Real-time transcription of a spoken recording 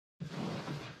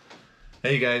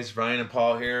Hey guys, Ryan and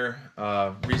Paul here.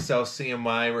 Resell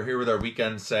CMY. We're here with our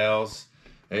weekend sales.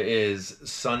 It is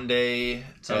Sunday.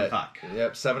 7 o'clock.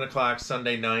 Yep, 7 o'clock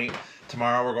Sunday night.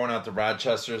 Tomorrow we're going out to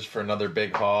Rochester's for another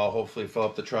big haul. Hopefully fill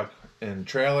up the truck and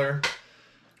trailer.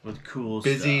 With cool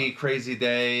Busy, stuff. crazy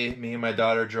day. Me and my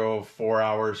daughter drove 4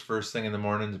 hours first thing in the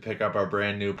morning to pick up our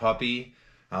brand new puppy.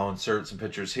 I'll insert some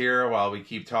pictures here while we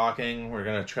keep talking. We're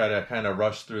going to try to kind of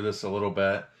rush through this a little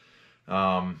bit.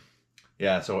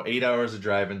 Yeah, so 8 hours of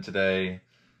driving today.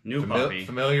 New puppy.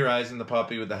 Familiarizing the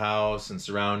puppy with the house and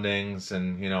surroundings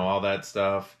and, you know, all that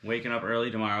stuff. Waking up early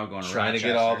tomorrow, going to Trying Rochester.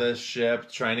 to get all this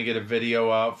shipped. Trying to get a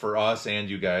video out for us and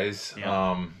you guys.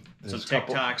 Yeah. There's Some a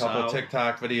couple TikToks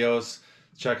TikTok videos.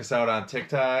 Check us out on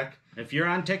TikTok. If you're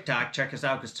on TikTok, check us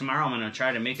out because tomorrow I'm going to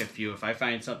try to make a few. If I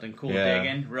find something cool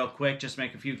digging, real quick, just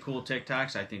make a few cool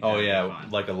TikToks. I think that'd be fun.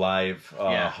 Like a live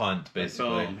hunt,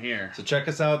 basically. Boom, here. So check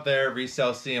us out there,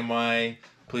 Resell CMY.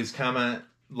 Please comment,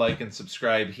 like, and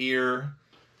subscribe here.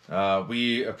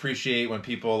 We appreciate when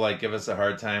people give us a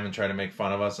hard time and try to make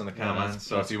fun of us in the comments.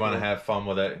 So if you want to have fun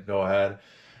with it, go ahead.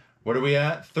 What are we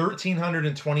at?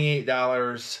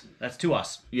 $1,328. That's to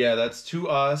us. Yeah, that's to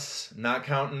us, not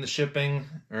counting the shipping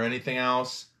or anything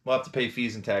else. We'll have to pay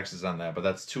fees and taxes on that, but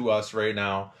that's to us right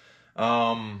now.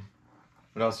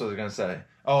 What else was I going to say?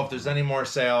 Oh, if there's any more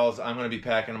sales, I'm going to be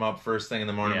packing them up first thing in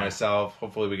the morning myself.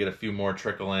 Hopefully we get a few more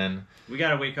trickle in. We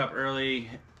got to wake up early.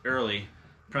 Probably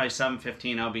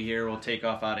 7:15 I'll be here. We'll take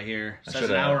off out of here. Says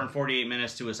an hour and 48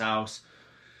 minutes to his house.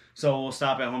 So we'll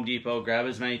stop at Home Depot, grab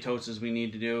as many totes as we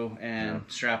need to do, and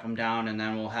strap them down, and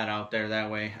then we'll head out there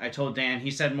that way. I told Dan, he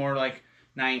said more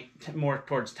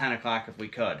towards 10 o'clock if we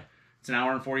could. It's an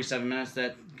hour and 47 minutes.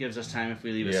 That gives us time if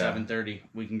we leave at 7:30.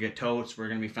 We can get totes. We're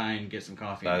going to be fine. Get some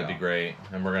coffee. That'd be great.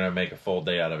 And we're going to make a full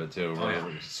day out of it, too.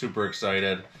 We're super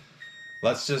excited.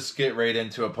 Let's just get right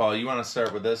into it, Paul. You want to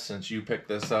start with this since you picked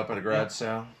this up at a garage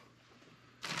sale?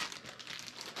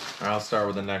 Or I'll start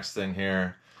with the next thing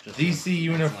here. DC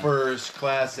Universe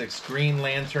Classics Green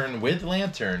Lantern with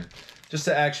Lantern. Just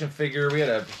an action figure. We had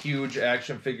a huge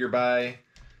action figure buy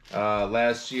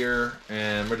last year,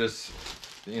 and we're just,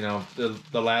 you know,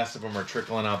 the last of them are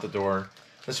trickling out the door.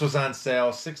 This was on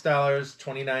sale,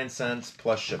 $6.29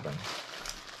 plus shipping.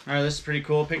 All right, this is pretty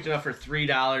cool. Picked it up for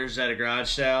 $3 at a garage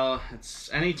sale.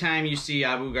 It's anytime you see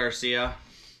Abu Garcia,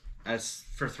 that's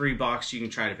for $3. You can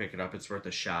try to pick it up. It's worth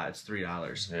a shot. It's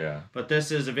 $3. Yeah. But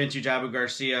this is a vintage Abu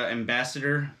Garcia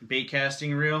Ambassador bait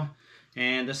casting reel,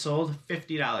 and this sold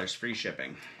 $50 free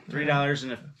shipping. $3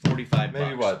 and $45.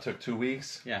 Maybe what? Took 2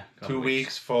 weeks. Yeah. 2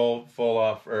 weeks full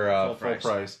off or full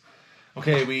price.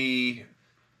 Okay, we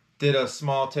did a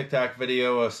small TikTok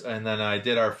video, and then I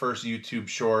did our first YouTube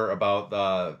short about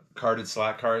the carded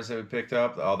slot cars that we picked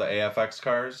up, all the AFX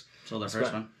cars. So the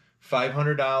first one.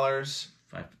 $500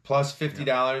 plus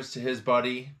 $50 to his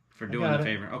buddy. For doing the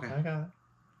favor. Okay. I got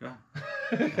it. Go.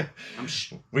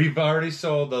 We've already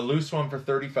sold the loose one for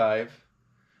 $35.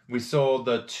 We sold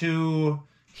the two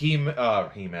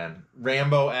He-Man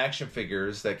Rambo action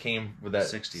figures that came with that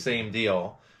same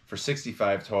deal for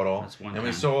 $65 total. That's one. And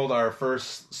we sold our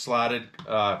first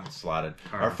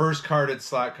our first carded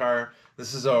slot car.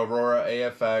 This is a Aurora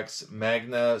AFX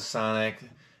Magna Sonic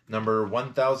number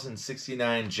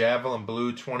 1069 Javelin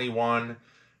Blue 21.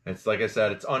 It's like I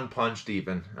said, it's unpunched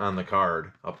even on the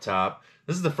card up top.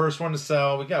 This is the first one to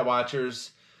sell. We got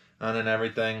watchers on and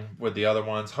everything with the other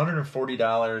ones.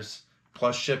 $140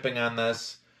 plus shipping on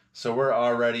this. So we're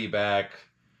already back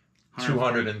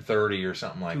 230 or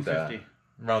something like that.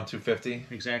 Around 250?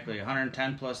 Exactly.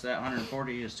 110 plus that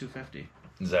 140 is 250.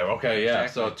 Is that okay? Yeah.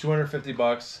 Exactly. So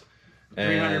 $250.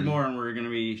 300 more, and we're going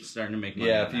to be starting to make money.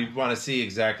 Yeah, if you want to see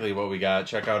exactly what we got,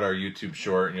 check out our YouTube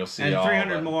short, and you'll see all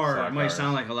 300 more might cars.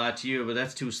 sound like a lot to you, but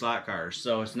that's 2 slot cars,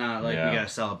 so it's not like we got to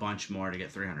sell a bunch more to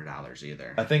get $300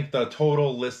 either. I think the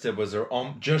total listed was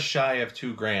just shy of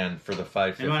 $2,000 for the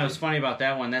 550. And what was funny about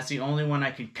that one, that's the only one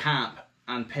I could comp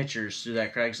on pictures through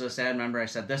that Craigslist ad. Remember, I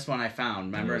said this one I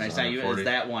found. Remember, and I sent you as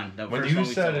that one. When you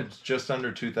said it's just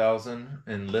under 2,000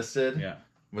 and listed,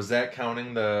 was that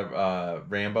counting the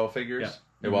Rambo figures?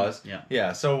 Yeah. It was? Yeah.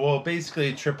 Yeah, so we'll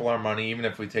basically triple our money even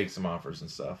if we take some offers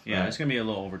and stuff. Yeah, right? It's going to be a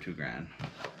little over $2,000.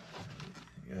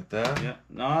 You got that? Yeah.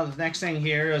 No, the next thing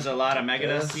here is a lot of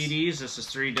Megadeth CDs. This is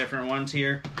 3 different ones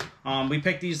here. We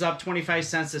picked these up 25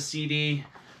 cents a CD.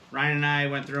 Ryan and I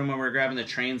went through them when we were grabbing the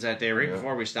trains that day, right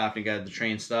before we stopped and got the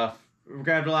train stuff. We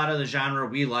grabbed a lot of the genre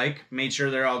we like, made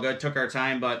sure they're all good, took our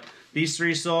time, but these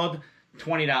 3 sold.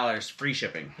 $20 free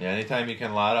shipping. Yeah, anytime you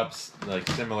can lot up like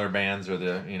similar bands or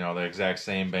the the exact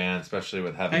same band, especially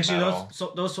with heavy metal. Actually,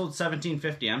 those sold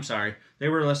 $17.50. I'm sorry, they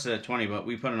were listed at $20, but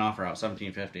we put an offer out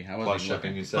 $17.50. I wasn't plus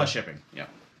shipping. You said plus shipping. Yeah.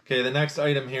 Okay, the next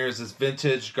item here is this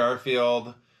vintage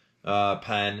Garfield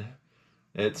pen.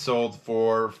 It sold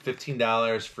for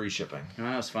 $15 free shipping. You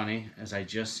know what's funny is I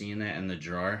just seen that in the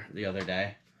drawer the other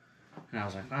day. And I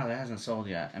was like, wow, that hasn't sold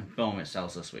yet. And boom, it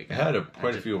sells this week. It had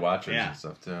quite a few watchers and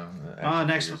stuff, too.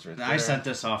 I sent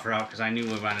this offer out because I knew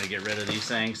we wanted to get rid of these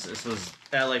things. This was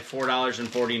at like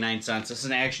 $4.49. This is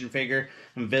an action figure.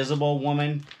 Invisible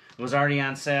Woman. It was already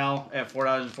on sale at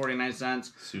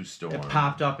 $4.49. Sue Storm. It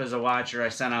popped up as a watcher. I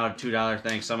sent out a $2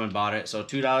 thing. Someone bought it. So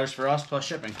 $2 for us plus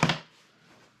shipping.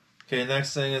 Okay,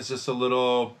 next thing is just a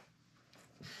little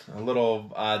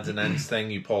odds and ends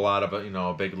thing you pull out of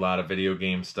a big lot of video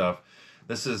game stuff.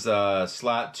 This is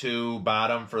slot 2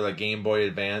 bottom for the Game Boy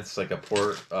Advance, like a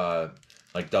port,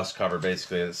 like dust cover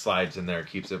basically that slides in there,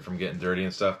 keeps it from getting dirty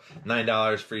and stuff.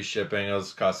 $9 free shipping. It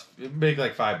was cost big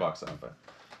like $5 off it.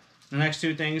 The next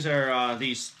two things are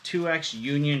these 2X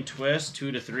Union Twist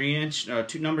 2 to 3 inch,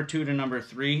 number 2 to number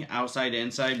 3, outside to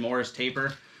inside Morris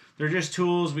taper. They're just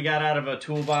tools we got out of a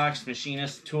toolbox,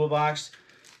 machinist toolbox.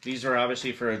 These are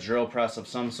obviously for a drill press of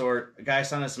some sort. A guy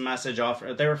sent us a message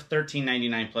offer. They were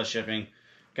 $13.99 plus shipping.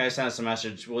 Guy sent us a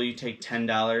message. Will you take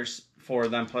 $10 for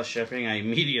them plus shipping? I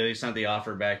immediately sent the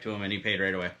offer back to him, and he paid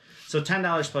right away. So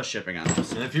 $10 plus shipping on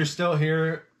this. And if you're still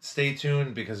here, stay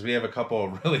tuned because we have a couple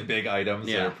of really big items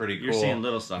that are pretty cool. You're seeing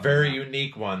little stuff. Very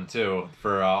unique one too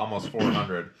for almost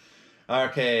 400.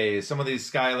 Okay, some of these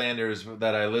Skylanders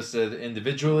that I listed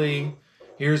individually.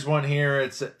 Here's one here.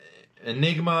 It's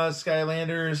Enigma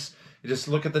Skylanders. You just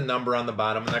look at the number on the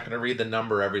bottom. I'm not going to read the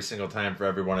number every single time for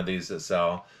every one of these that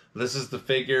sell. This is the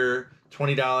figure.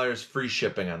 $20 free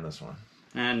shipping on this one.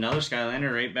 And another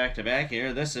Skylander right back to back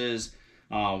here. This is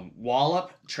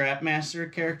Wallop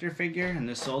Trapmaster character figure, and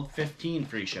this sold $15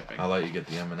 free shipping. I'll let you get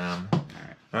the M&M.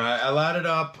 All right, I laded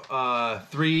up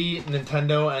 3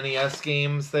 Nintendo NES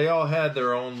games. They all had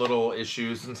their own little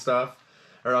issues and stuff,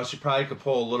 or else you probably could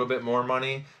pull a little bit more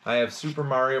money. I have Super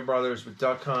Mario Brothers with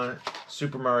Duck Hunt,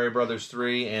 Super Mario Brothers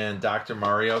 3, and Dr.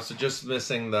 Mario. So just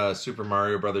missing the Super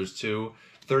Mario Brothers 2.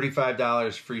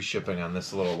 $35 free shipping on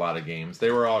this little lot of games.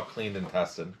 They were all cleaned and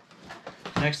tested.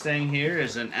 Next thing here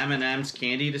is an M&M's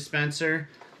candy dispenser.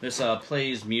 This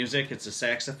plays music. It's a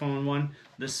saxophone one.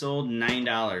 This sold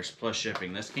 $9 plus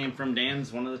shipping. This came from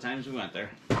Dan's one of the times we went there.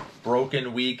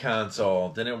 Broken Wii console.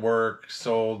 Didn't work.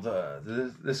 Sold.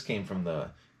 This came from the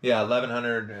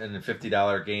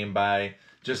 $1,150 game buy.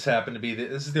 Just happened to be.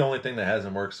 This is the only thing that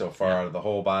hasn't worked so far out of the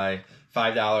whole buy.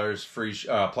 $5 free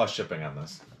plus shipping on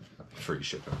this. Free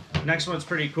shipping. Next one's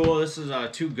pretty cool. This is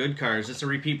 2 good cars. It's a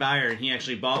repeat buyer, and he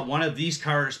actually bought one of these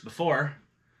cars before.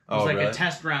 It was a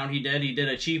test round he did. He did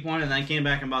a cheap one, and then came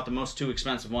back and bought the most 2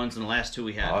 expensive ones, and the last 2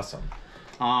 we had.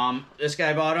 Awesome. This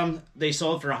guy bought them. They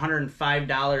sold for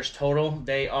 $105 total.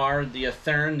 They are the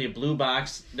Athearn, the blue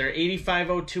box. They're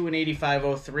 8502 and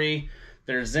 8503.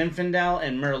 They're Zinfandel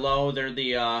and Merlot. They're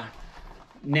the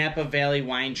Napa Valley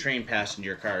Wine Train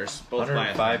passenger cars. Both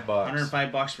 $105.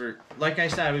 $105 for, like I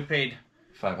said, we paid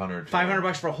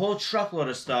 $500 for a whole truckload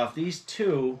of stuff. These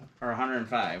 2 are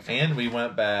 $105. And we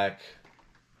went back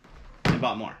and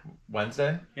bought more.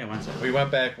 Wednesday? Yeah, Wednesday. We went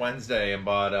back Wednesday and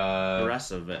bought the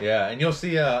rest of it. Yeah, and you'll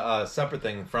see a separate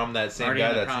thing from that same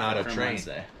guy that's not a train.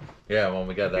 Wednesday. Yeah, when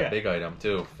we got that big item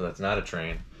too. That's not a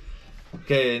train.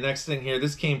 Okay, next thing here.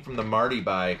 This came from the Marty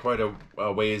buy quite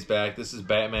a ways back. This is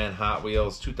Batman Hot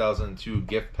Wheels 2002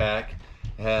 gift pack.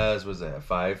 It has, what's that,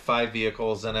 five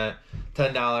vehicles in it.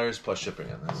 $10 plus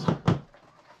shipping on this.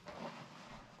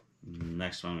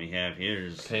 Next one we have here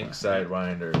is Pink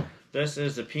Sidewinder. This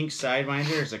is a Pink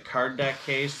Sidewinder. It's a card deck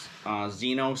case,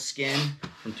 Xeno skin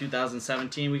from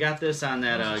 2017. We got this on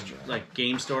that like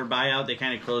game store buyout. They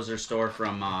kind of closed their store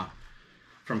from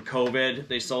COVID.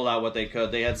 They sold out what they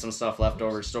could. They had some stuff left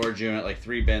over, storage unit, like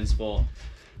 3 bins full.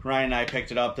 Ryan and I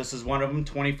picked it up. This is one of them,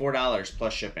 $24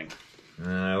 plus shipping.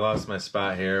 I lost my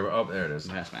spot here. Oh, there it is.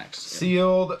 Fastmax.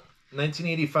 Sealed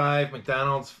 1985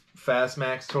 McDonald's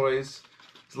Fastmax toys.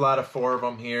 There's a lot of 4 of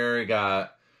them here. You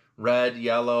got red,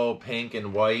 yellow, pink,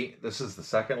 and white. This is the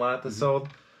second lot that sold.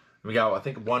 We got, I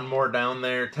think, 1 more down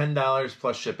there. $10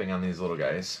 plus shipping on these little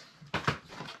guys.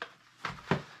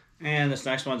 And this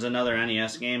next one's another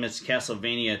NES game. It's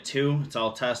Castlevania 2. It's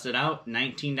all tested out.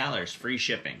 $19 free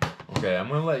shipping. Okay, I'm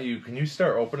gonna let you. Can you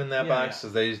start opening that box?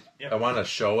 Because I want to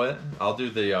show it. I'll do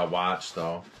the watch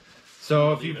though.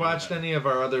 So if you've watched any of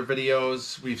our other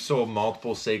videos, we've sold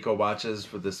multiple Seiko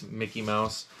watches with this Mickey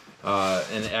Mouse.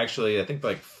 And actually, I think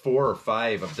like 4 or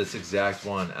 5 of this exact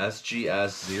one,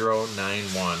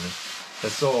 SGS091,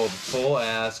 that sold full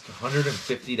ask,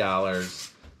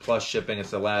 $150 plus shipping.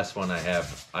 It's the last one I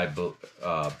have, I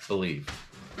believe.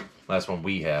 Last one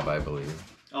we have, I believe.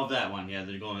 Of that one, yeah.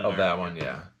 Of that one,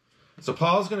 yeah. So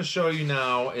Paul's going to show you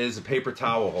now is a paper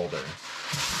towel holder.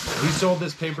 We sold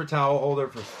this paper towel holder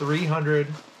for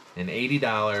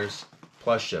 $380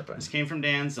 plus shipping. This came from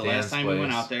Dan's the last time we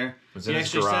went out there. It was in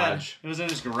his garage. It was in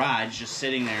his garage, just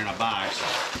sitting there in a box.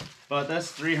 But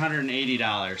that's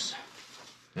 $380.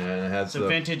 And it has some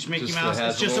vintage Mickey Mouse.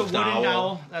 It's just a wooden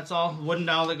dowel. That's all. Wooden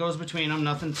dowel that goes between them.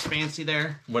 Nothing fancy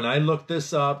there. When I looked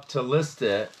this up to list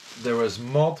it, there was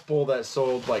multiple that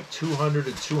sold like 200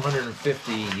 to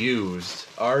 250 used.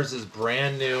 Ours is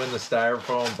brand new in the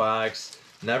styrofoam box.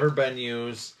 Never been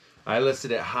used. I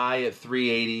listed it high at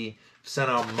 $380. Sent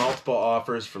out multiple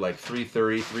offers for like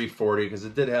 $330, $340 because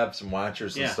it did have some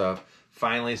watchers and stuff.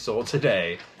 Finally sold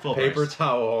today. Full paper price.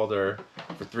 towel holder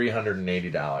for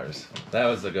 $380. That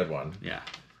was a good one. Yeah.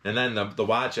 And then the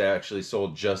watch actually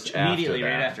sold just immediately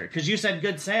right after. Because you said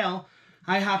good sale.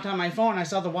 I hopped on my phone. I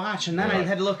saw the watch, and then I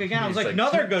had to look again. I was like,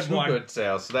 another good one. Good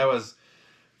sale. So that was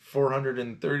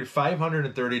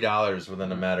 $530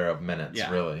 within a matter of minutes,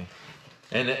 really.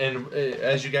 And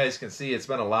as you guys can see, it's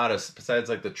been a lot of, besides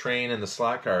like the train and the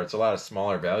slot car, it's a lot of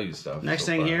smaller value stuff. Next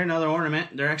thing here, another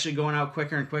ornament. They're actually going out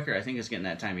quicker and quicker. I think it's getting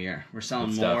that time of year. We're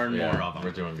selling more and more of them.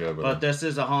 We're doing good with But this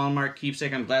is a Hallmark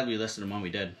keepsake. I'm glad we listed them when we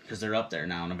did, because they're up there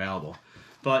now and available.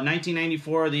 But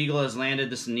 1994, the Eagle has landed.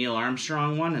 This is a Neil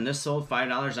Armstrong one, and this sold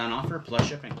 $5 on offer plus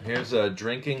shipping. Here's a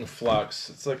Drinking Flux.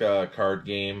 It's like a card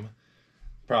game.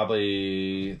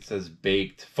 Probably, it says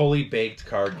fully baked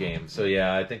card game. So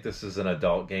yeah, I think this is an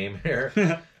adult game here.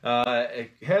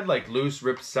 It had like loose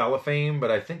ripped cellophane,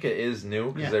 but I think it is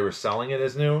new because they were selling it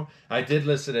as new. I did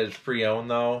list it as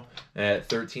pre-owned though at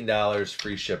 $13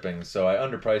 free shipping. So I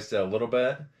underpriced it a little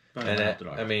bit.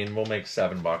 I mean, we'll make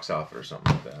 $7 off or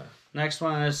something like that. Next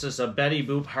one is this a Betty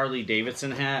Boop Harley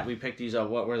Davidson hat. We picked these up,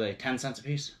 what were they, 10 cents a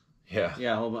piece? Yeah.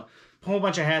 Yeah, a whole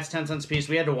bunch of hats, 10 cents a piece.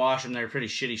 We had to wash them. They were pretty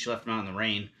shitty. She left them out in the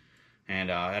rain.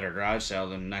 And at our garage sale,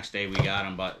 the next day we got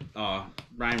them. But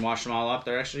Brian washed them all up.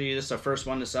 They're actually, this is the first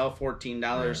one to sell,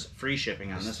 $14 free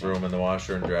shipping on this one. Threw them in the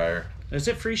washer and dryer. Is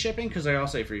it free shipping? Because they all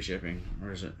say free shipping.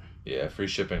 Or is it? Yeah, free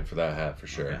shipping for that hat for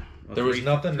sure. Okay. Well, there was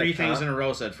nothing. Three things in a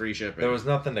row said free shipping. There was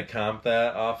nothing to comp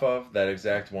that off of, that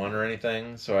exact one or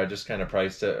anything. So I just kind of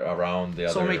priced it around the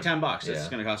other. So make $10. Yeah. It's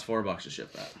going to cost $4 to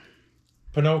ship that.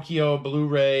 Pinocchio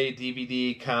Blu-ray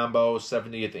DVD combo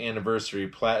 70th anniversary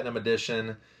platinum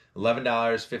edition,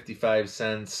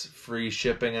 $11.55 free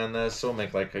shipping on this. So we'll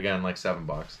make like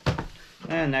 $7.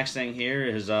 And next thing here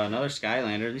is another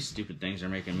Skylander. These stupid things are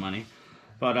making money.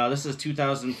 But this is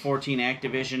 2014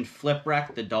 Activision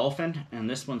Flipwreck the Dolphin, and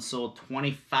this one sold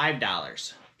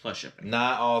 $25 plus shipping.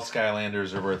 Not all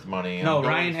Skylanders are worth money. No,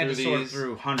 Ryan had to sort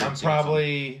through hundreds.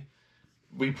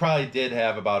 We probably did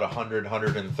have about 100,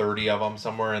 130 of them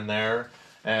somewhere in there,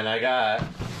 and I got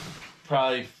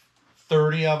probably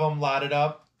 30 of them lotted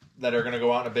up that are going to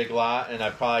go out in a big lot, and I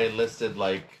probably listed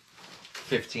like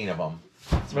 15 of them.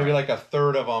 So maybe like a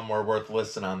third of them were worth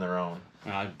listing on their own.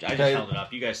 I just held it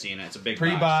up. You guys seen it. It's a big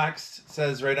pre-boxed.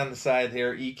 Says right on the side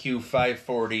here, EQ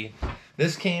 540.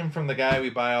 This came from the guy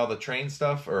we buy all the train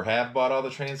stuff, or have bought all the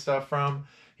train stuff from.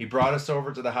 He brought us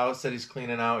over to the house that he's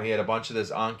cleaning out. He had a bunch of this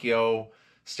Onkyo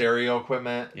stereo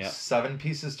equipment. Yep. 7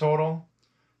 pieces total.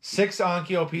 6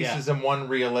 Onkyo pieces and 1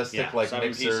 realistic 7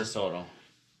 mixer. pieces total.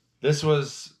 This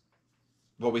was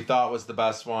what we thought was the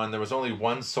best one. There was only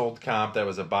 1 sold comp that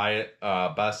was a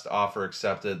best offer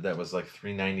accepted that was like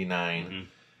 $399. Mm-hmm.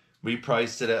 We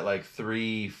priced it at like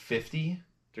 $350.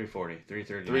 $340.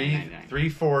 $330.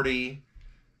 $340.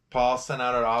 Paul sent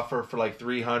out an offer for like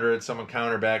 $300. Someone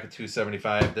countered back at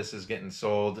 $275. This is getting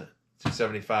sold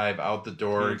 $275 out the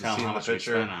door. You can see in the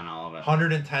picture. On all of it.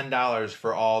 $110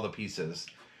 for all the pieces.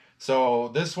 So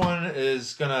this one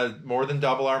is gonna more than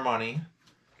double our money.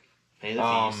 Pay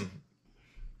the fees.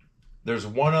 There's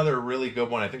one other really good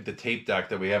one. I think the tape deck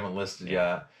that we haven't listed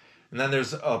yet. And then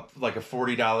there's like a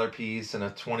 $40 piece and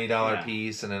a $20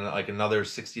 piece and then like another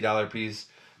 $60 piece.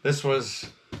 This was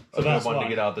a good one to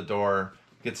get out the door.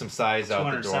 Get some size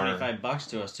out the door. $275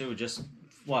 to us too. Just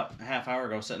what, a half hour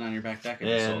ago, sitting on your back deck.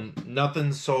 And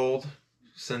nothing's sold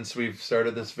since we've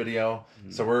started this video.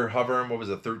 Mm-hmm. So we're hovering. What was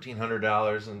it,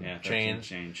 $1,300 and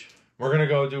change? We're gonna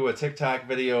go do a TikTok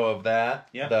video of that.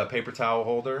 Yep. The paper towel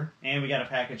holder. And we got a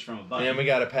package from a buddy. And we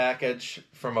got a package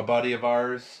from a buddy of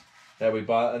ours that we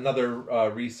bought. Another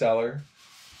reseller.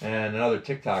 and another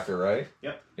TikToker, right?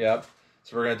 Yep. Yep.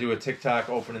 So we're going to do a TikTok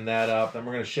opening that up. Then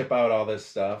we're going to ship out all this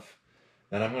stuff.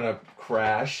 Then I'm going to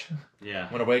crash. Yeah. I'm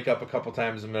going to wake up a couple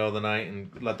times in the middle of the night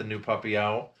and let the new puppy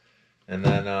out. And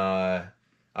then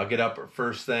I'll get up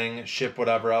first thing, ship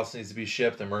whatever else needs to be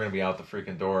shipped, and we're going to be out the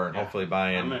freaking door and hopefully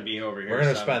buying. I'm going to be over here. We're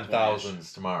going to spend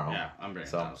thousands tomorrow. Yeah, I'm bringing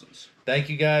thousands. Thank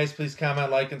you guys. Please comment,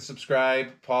 like, and subscribe.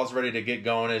 Paul's ready to get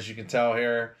going, as you can tell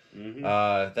here.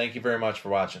 Thank you very much for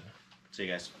watching. See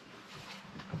you guys.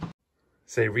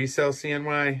 Say resell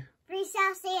CNY.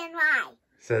 Resell CNY.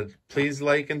 Said please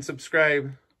like and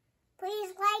subscribe.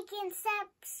 Please like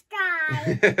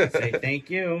and subscribe. Say thank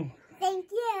you. Thank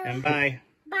you. And bye.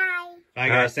 Bye. Bye,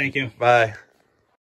 guys. Thank you. Bye.